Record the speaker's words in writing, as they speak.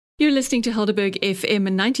You're listening to Helderberg FM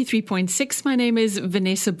 93.6. My name is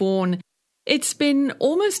Vanessa Bourne. It's been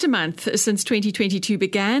almost a month since 2022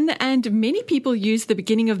 began, and many people use the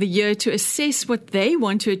beginning of the year to assess what they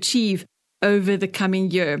want to achieve over the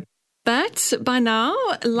coming year. But by now,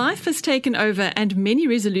 life has taken over and many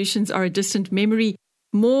resolutions are a distant memory.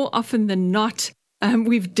 More often than not,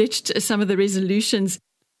 we've ditched some of the resolutions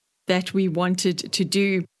that we wanted to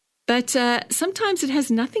do. But sometimes it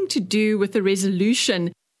has nothing to do with the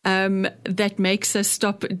resolution that makes us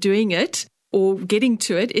stop doing it or getting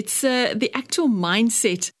to it. It's the actual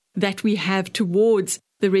mindset that we have towards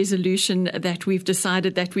the resolution that we've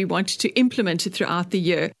decided that we want to implement throughout the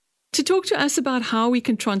year. To talk to us about how we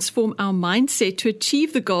can transform our mindset to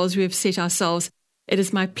achieve the goals we have set ourselves, it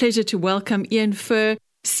is my pleasure to welcome Ian Furr,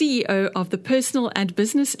 CEO of the personal and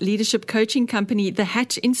business leadership coaching company, The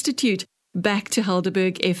Hatch Institute, back to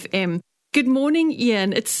Helderberg FM. Good morning,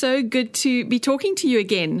 Ian. It's so good to be talking to you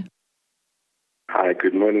again. Hi,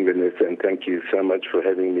 good morning, Vanessa, and thank you so much for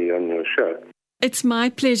having me on your show. It's my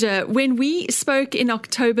pleasure. When we spoke in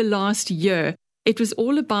October last year, it was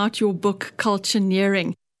all about your book,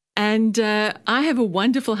 Cultureneering. And I have a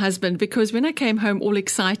wonderful husband because when I came home all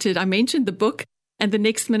excited, I mentioned the book, and the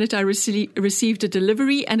next minute I received a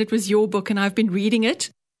delivery, and it was your book, and I've been reading it.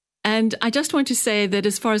 And I just want to say that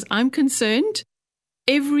as far as I'm concerned,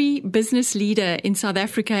 every business leader in South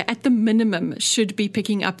Africa, at the minimum, should be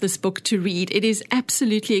picking up this book to read. It is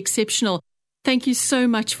absolutely exceptional. Thank you so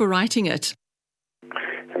much for writing it.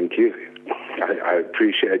 Thank you. I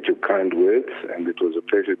appreciate your kind words, and it was a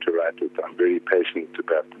pleasure to write it. I'm very passionate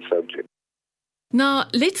about the subject. Now,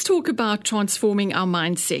 let's talk about transforming our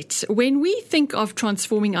mindset. When we think of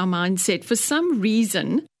transforming our mindset, for some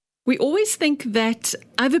reason, we always think that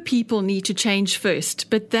other people need to change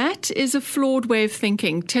first, but that is a flawed way of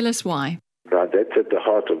thinking. Tell us why. Right, that's at the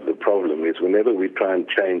heart of the problem, is whenever we try and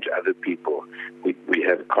change other people, we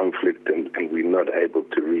have conflict and we're not able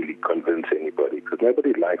to really convince anybody, because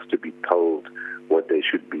nobody likes to be told what they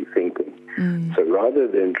should be thinking. So rather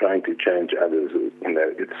than trying to change others,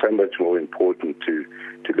 it's so much more important to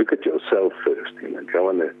look at yourself first, go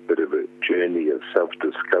on a bit of a journey of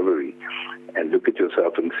self-discovery and look at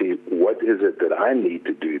yourself and see what is it that I need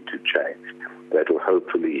to do to change that will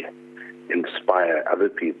hopefully inspire other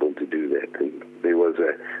people to do that. And there was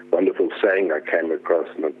a wonderful saying I came across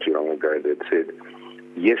not too long ago that said,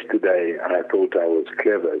 yesterday I thought I was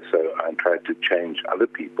clever, so I tried to change other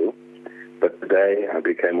people, but today I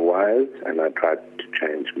became wise and I tried to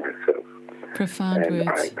change myself. Profound and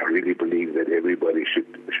words. I really believe that everybody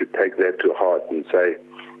should take that to heart and say,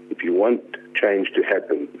 if you want change to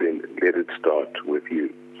happen, then let it start with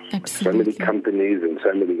you. Absolutely. So many companies and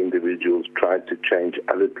so many individuals try to change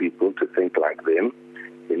other people to think like them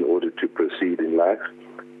in order to proceed in life.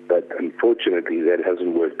 But unfortunately, that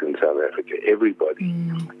hasn't worked in South Africa. Everybody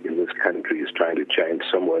in this country is trying to change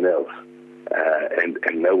someone else, and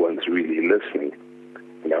no one's really listening.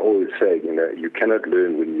 And I always say, you cannot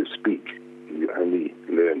learn when you speak. You only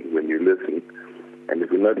learn when you listen. And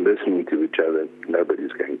if we're not listening to each other,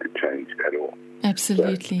 nobody's going to change at all.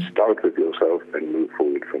 Absolutely. So start with yourself and move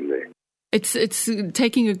forward from there. It's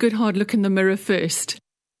taking a good hard look in the mirror first.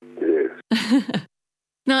 Yes.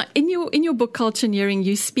 Now, in your book, Cultureneering,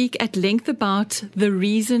 you speak at length about the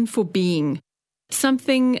reason for being,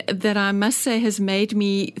 something that I must say has made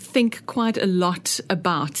me think quite a lot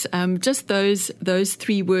about. Just those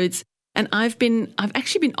three words. And I've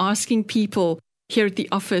actually been asking people here at the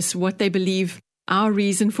office what they believe our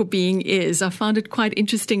reason for being is. I found it quite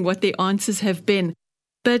interesting what their answers have been.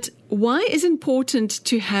 But why is it important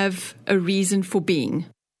to have a reason for being?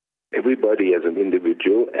 Everybody as an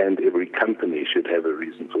individual and every company should have a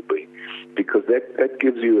reason for being, because that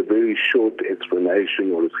gives you a very short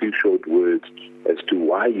explanation or a few short words as to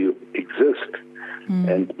why you exist.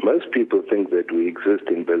 And most people think that we exist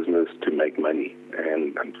in business to make money,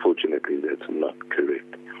 and unfortunately that's not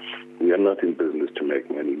correct. We are not in business to make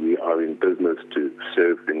money. We are in business to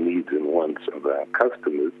serve the needs and wants of our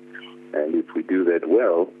customers, and if we do that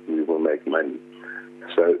well, we will make money.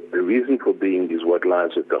 So the reason for being is what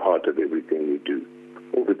lies at the heart of everything you do.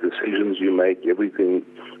 All the decisions you make, everything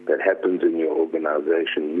that happens in your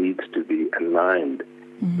organization needs to be aligned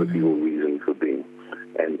with your reason for being.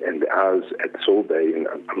 And ours at Sorbet, and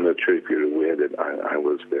I'm not sure if you're aware that I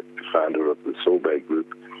was the founder of the Sorbet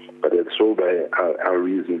Group, but at Sorbet, our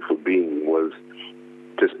reason for being was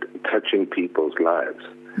just touching people's lives.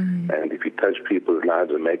 And if you touch people's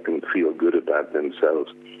lives and make them feel good about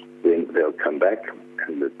themselves, then they'll come back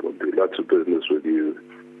and they'll do lots of business with you,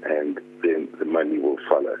 and then the money will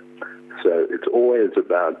follow. So it's always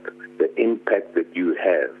about the impact that you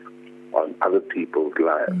have on other people's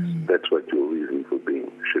lives. That's what your reason for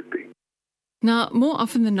being should be. Now, more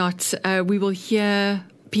often than not, we will hear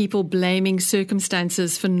people blaming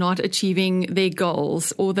circumstances for not achieving their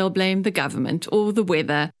goals, or they'll blame the government or the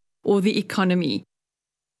weather or the economy.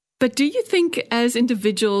 But do you think as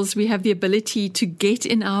individuals we have the ability to get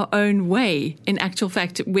in our own way, in actual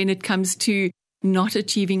fact, when it comes to not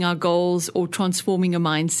achieving our goals or transforming a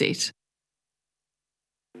mindset?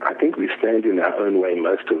 I think we stand in our own way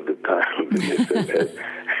most of the time.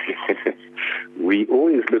 We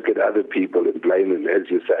always look at other people and blame them. As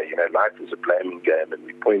you say, life is a blaming game, and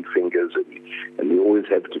we point fingers, and we always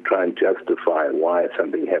have to try and justify why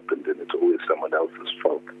something happened, and it's always someone else's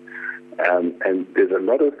fault. And there's a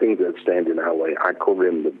lot of things that stand in our way. I call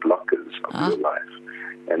them the blockers of your life.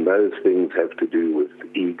 And those things have to do with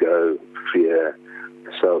ego, fear,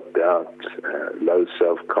 self-doubt, low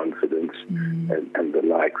self-confidence, and the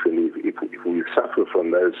likes. And if we suffer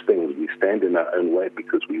from those things, we stand in our own way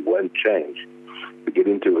because we won't change. We get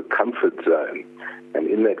into a comfort zone. And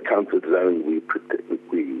in that comfort zone, we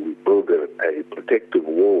build a protective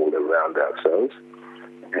wall around ourselves.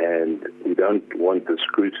 And we don't want the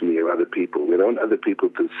scrutiny of other people. We don't want other people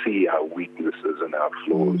to see our weaknesses and our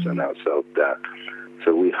flaws and our self-doubt.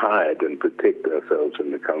 So we hide and protect ourselves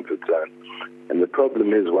in the comfort zone. And the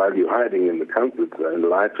problem is, while you're hiding in the comfort zone,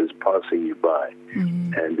 life is passing you by.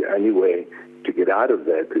 And the only way to get out of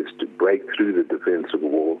that is to break through the defensive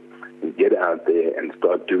wall and get out there and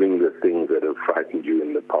start doing the things that have frightened you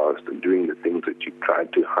in the past and doing the things that you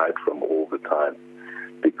tried to hide from all the time.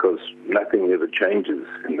 Because nothing ever changes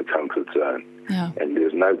in the comfort zone, and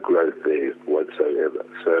there's no growth there whatsoever.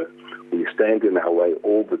 So we stand in our way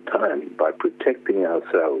all the time by protecting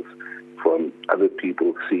ourselves from other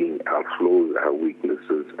people seeing our flaws, our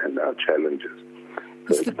weaknesses, and our challenges.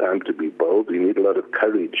 So it's time to be bold. You need a lot of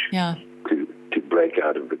courage to break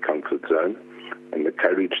out of the comfort zone, and the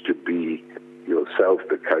courage to be yourself,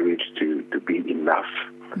 the courage to be enough.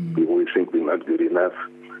 We always think we're not good enough.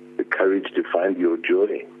 The courage to find your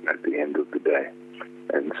joy at the end of the day.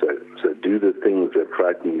 And so do the things that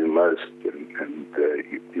frighten you most, and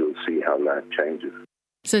you'll see how life changes.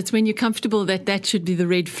 So it's when you're comfortable that should be the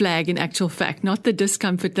red flag in actual fact, not the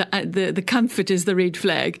discomfort. The comfort is the red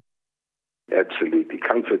flag. Absolutely.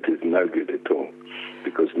 Comfort is no good at all,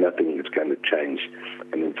 because nothing is going to change.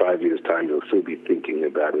 And in 5 years' time, you'll still be thinking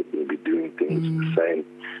about it. You'll be doing things the same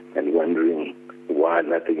and wondering why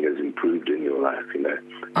nothing has improved in your life.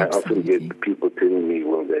 I often get people telling me,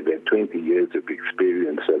 well, they've had 20 years of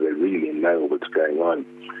experience, so they really know what's going on.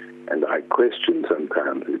 And I question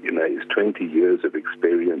sometimes, is 20 years of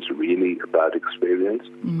experience really about experience?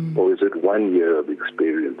 Or is it 1 year of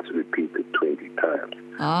experience repeated 20 times?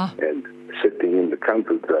 And sitting in the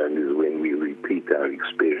comfort zone is when we repeat our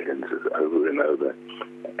experiences over and over,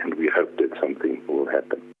 and we hope that something will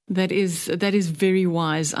happen. That is very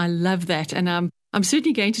wise. I love that. And I'm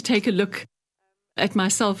certainly going to take a look at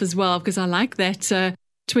myself as well, because I like that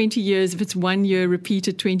 20 years, if it's 1 year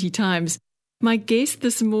repeated 20 times. My guest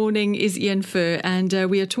this morning is Ian Furr, and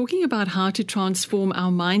we are talking about how to transform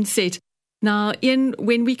our mindset. Now, Ian,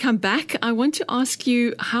 when we come back, I want to ask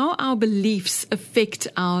you how our beliefs affect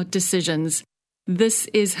our decisions. This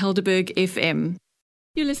is Helderberg FM.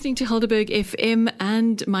 You're listening to Helderberg FM,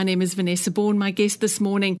 and my name is Vanessa Bourne. My guest this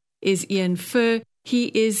morning is Ian Furr.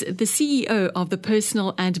 He is the CEO of the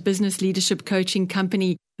personal and business leadership coaching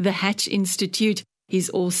company, The Hatch Institute. He's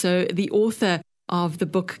also the author of the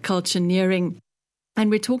book Cultureneering. And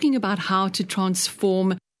we're talking about how to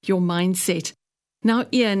transform your mindset. Now,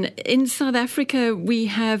 Ian, in South Africa, we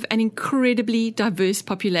have an incredibly diverse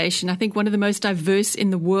population. I think one of the most diverse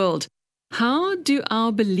in the world. How do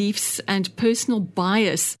our beliefs and personal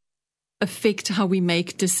bias affect how we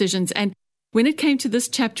make decisions? And when it came to this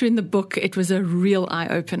chapter in the book, it was a real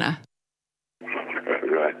eye-opener.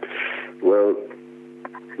 Right. Well,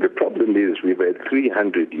 the problem is we've had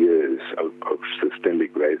 300 years of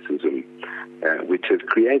systemic racism, which has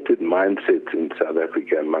created mindsets in South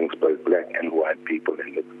Africa amongst both black and white people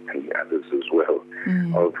and others as well,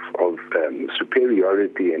 of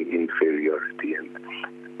superiority and inferiority.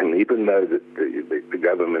 And even though the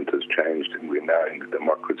government has changed and we're now in a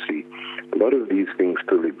democracy, a lot of these things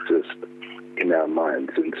still exist in our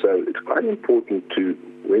minds. And so it's quite important to,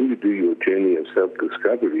 when you do your journey of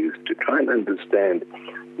self-discovery, is to try and understand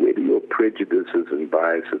where do your prejudices and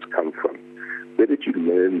biases come from. Where did you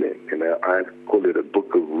learn them? I call it a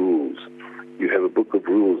book of rules. You have a book of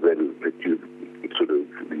rules that you've sort of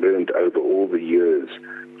learned over all the years,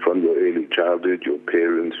 from your early childhood, your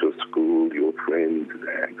parents, your school, your friends,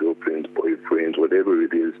 girlfriends, boyfriends, whatever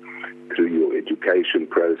it is, through your education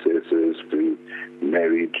processes, through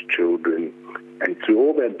marriage, children,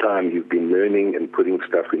 that time, you've been learning and putting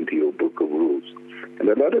stuff into your book of rules. And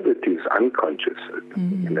a lot of it is unconscious.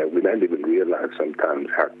 You know, we don't even realize sometimes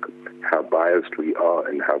how biased we are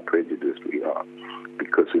and how prejudiced we are,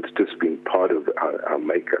 because it's just been part of our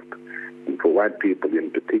makeup. And for white people in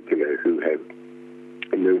particular who have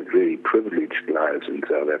lived very privileged lives in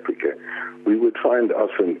South Africa, we would find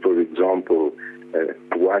often, for example,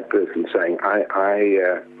 a white person saying, I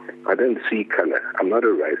don't see color. I'm not a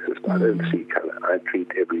racist. I don't see color. I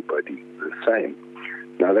treat everybody the same.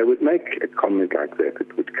 Now, they would make a comment like that.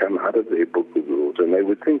 It would come out of their book of rules, and they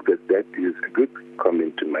would think that that is a good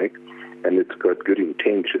comment to make, and it's got good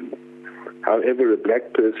intention. However, a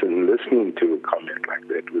black person listening to a comment like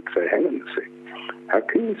that would say, hang on a sec, how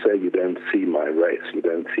can you say you don't see my race, you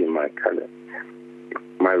don't see my color?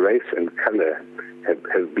 My race and color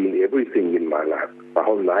have been everything in my life. My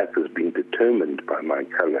whole life has been determined by my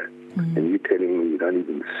color. And you're telling me you don't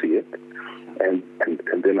even see it? And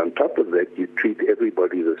then on top of that, you treat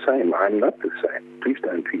everybody the same. I'm not the same. Please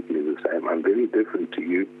don't treat me the same. I'm very different to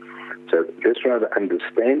you. So let's rather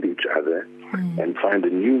understand each other and find a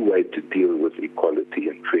new way to deal with equality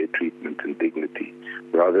and fair treatment and dignity,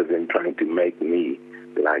 rather than trying to make me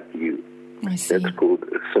like you. I see. That's called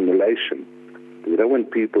assimilation. We don't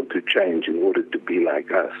want people to change in order to be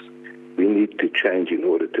like us. We need to change in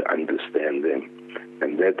order to understand them.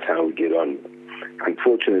 And that's how we get on.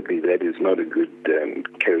 Unfortunately, that is not a good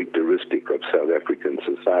characteristic of South African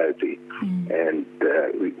society. And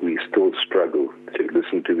we still struggle to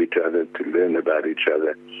listen to each other, to learn about each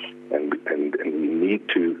other. And we need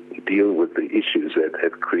to deal with the issues that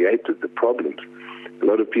have created the problems. A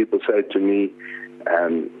lot of people say to me,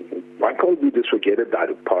 why can't we just forget about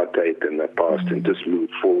apartheid in the past and just move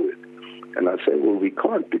forward? And I say, well, we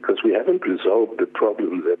can't, because we haven't resolved the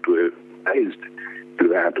problems that were raised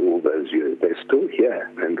throughout all those years. They're still here,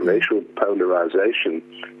 and racial polarization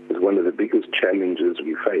is one of the biggest challenges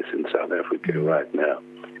we face in South Africa right now.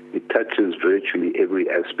 It touches virtually every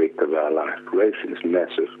aspect of our life. Race is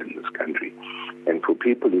massive in this country. And for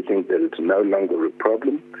people who think that it's no longer a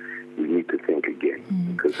problem, we need to think again,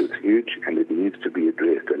 because it's huge and it needs to be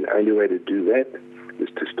addressed. And the only way to do that is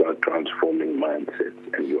to start transforming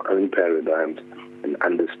mindsets and your own paradigms and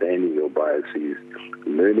understanding your biases,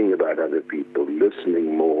 learning about other people,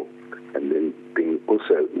 listening more, and then being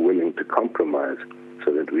also willing to compromise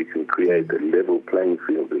so that we can create a level playing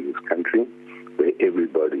field in this country where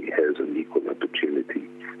everybody has an equal opportunity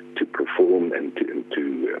to perform and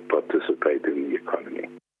to participate in the economy.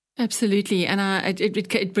 Absolutely. And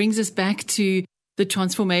it brings us back to the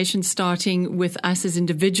transformation starting with us as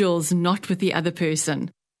individuals, not with the other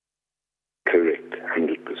person. Correct.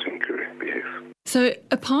 100% correct, yes. So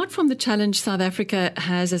apart from the challenge South Africa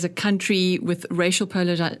has as a country with racial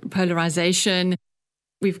polarization,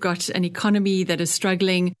 we've got an economy that is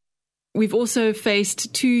struggling. We've also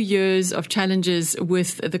faced 2 years of challenges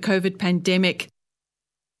with the COVID pandemic.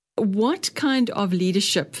 What kind of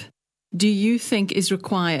leadership do you think is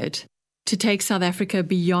required to take South Africa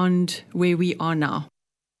beyond where we are now?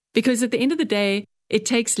 Because at the end of the day, it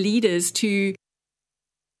takes leaders to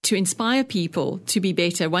inspire people to be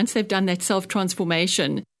better. Once they've done that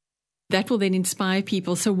self-transformation, that will then inspire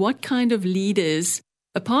people. So what kind of leaders,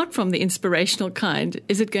 apart from the inspirational kind,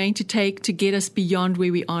 is it going to take to get us beyond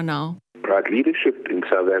where we are now? Right. Leadership in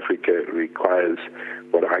South Africa requires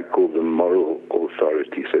what I call the moral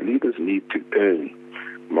authority. So leaders need to earn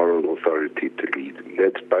moral authority to lead.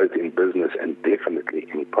 That's both in business and definitely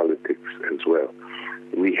in politics as well.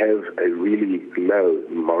 We have a really low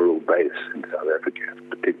moral base in South Africa,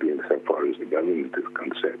 particularly insofar as the government is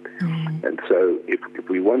concerned. And so if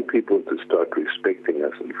we want people to start respecting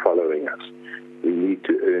us and following us, we need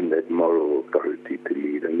to earn that moral authority to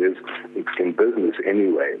lead. And it's in business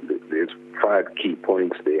anyway, there's 5 key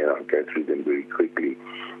points there, and I'll go through them very quickly.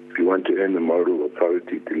 If you want to earn the moral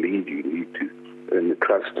authority to lead, you need to earn the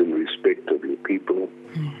trust and respect of your people.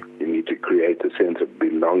 You need to create a sense of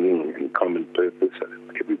belonging and common purpose so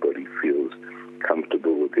that everybody feels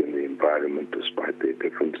comfortable within the environment despite their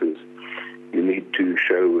differences. You need to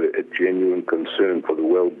show a genuine concern for the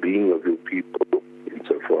well-being of your people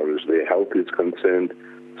insofar as their health is concerned,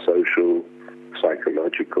 social,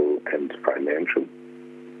 psychological, and financial.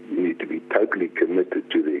 You need to be totally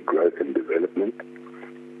committed to their growth and development.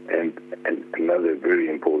 And another very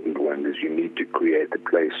important one is you need to create a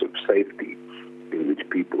place of safety in which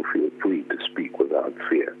people feel free to speak without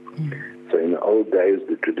fear. So in the old days,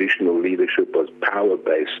 the traditional leadership was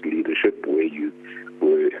power-based leadership, where you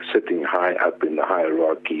were sitting high up in the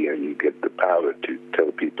hierarchy and you get the power to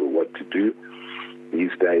tell people what to do.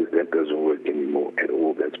 These days, that doesn't work anymore at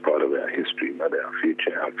all. That's part of our history, not our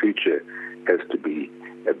future. Our future has to be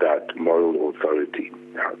about moral authority.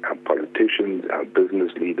 Our politicians, our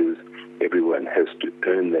business leaders, everyone has to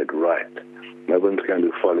earn that right. No one's going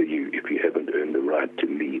to follow you if you haven't earned the right to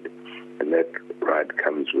lead. And that right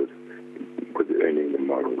comes with earning the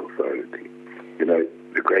moral authority. You know,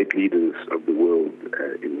 the great leaders of the world,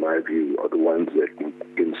 in my view, are the ones that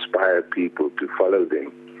inspire people to follow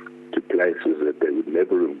them to places that they would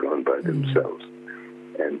never have gone by themselves.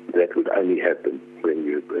 And that would only happen when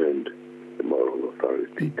you've earned the moral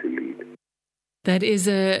authority to lead. That is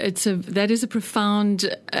a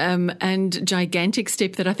profound and gigantic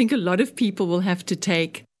step that I think a lot of people will have to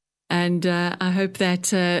take. And I hope that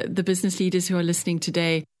the business leaders who are listening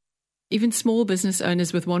today, even small business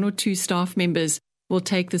owners with 1 or 2 staff members, will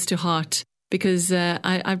take this to heart, because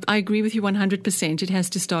I agree with you 100%. It has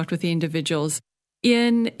to start with the individuals.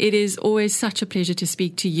 Ian, it is always such a pleasure to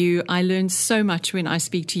speak to you. I learn so much when I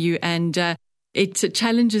speak to you, and it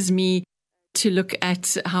challenges me to look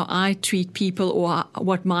at how I treat people, or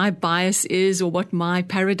what my bias is, or what my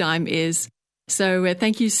paradigm is. So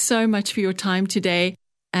thank you so much for your time today,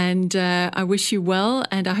 and I wish you well,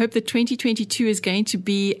 and I hope that 2022 is going to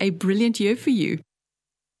be a brilliant year for you.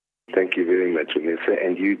 Thank you very much, Vanessa,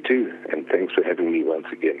 and you too. And thanks for having me once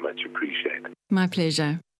again. Much appreciated. My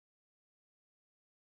pleasure.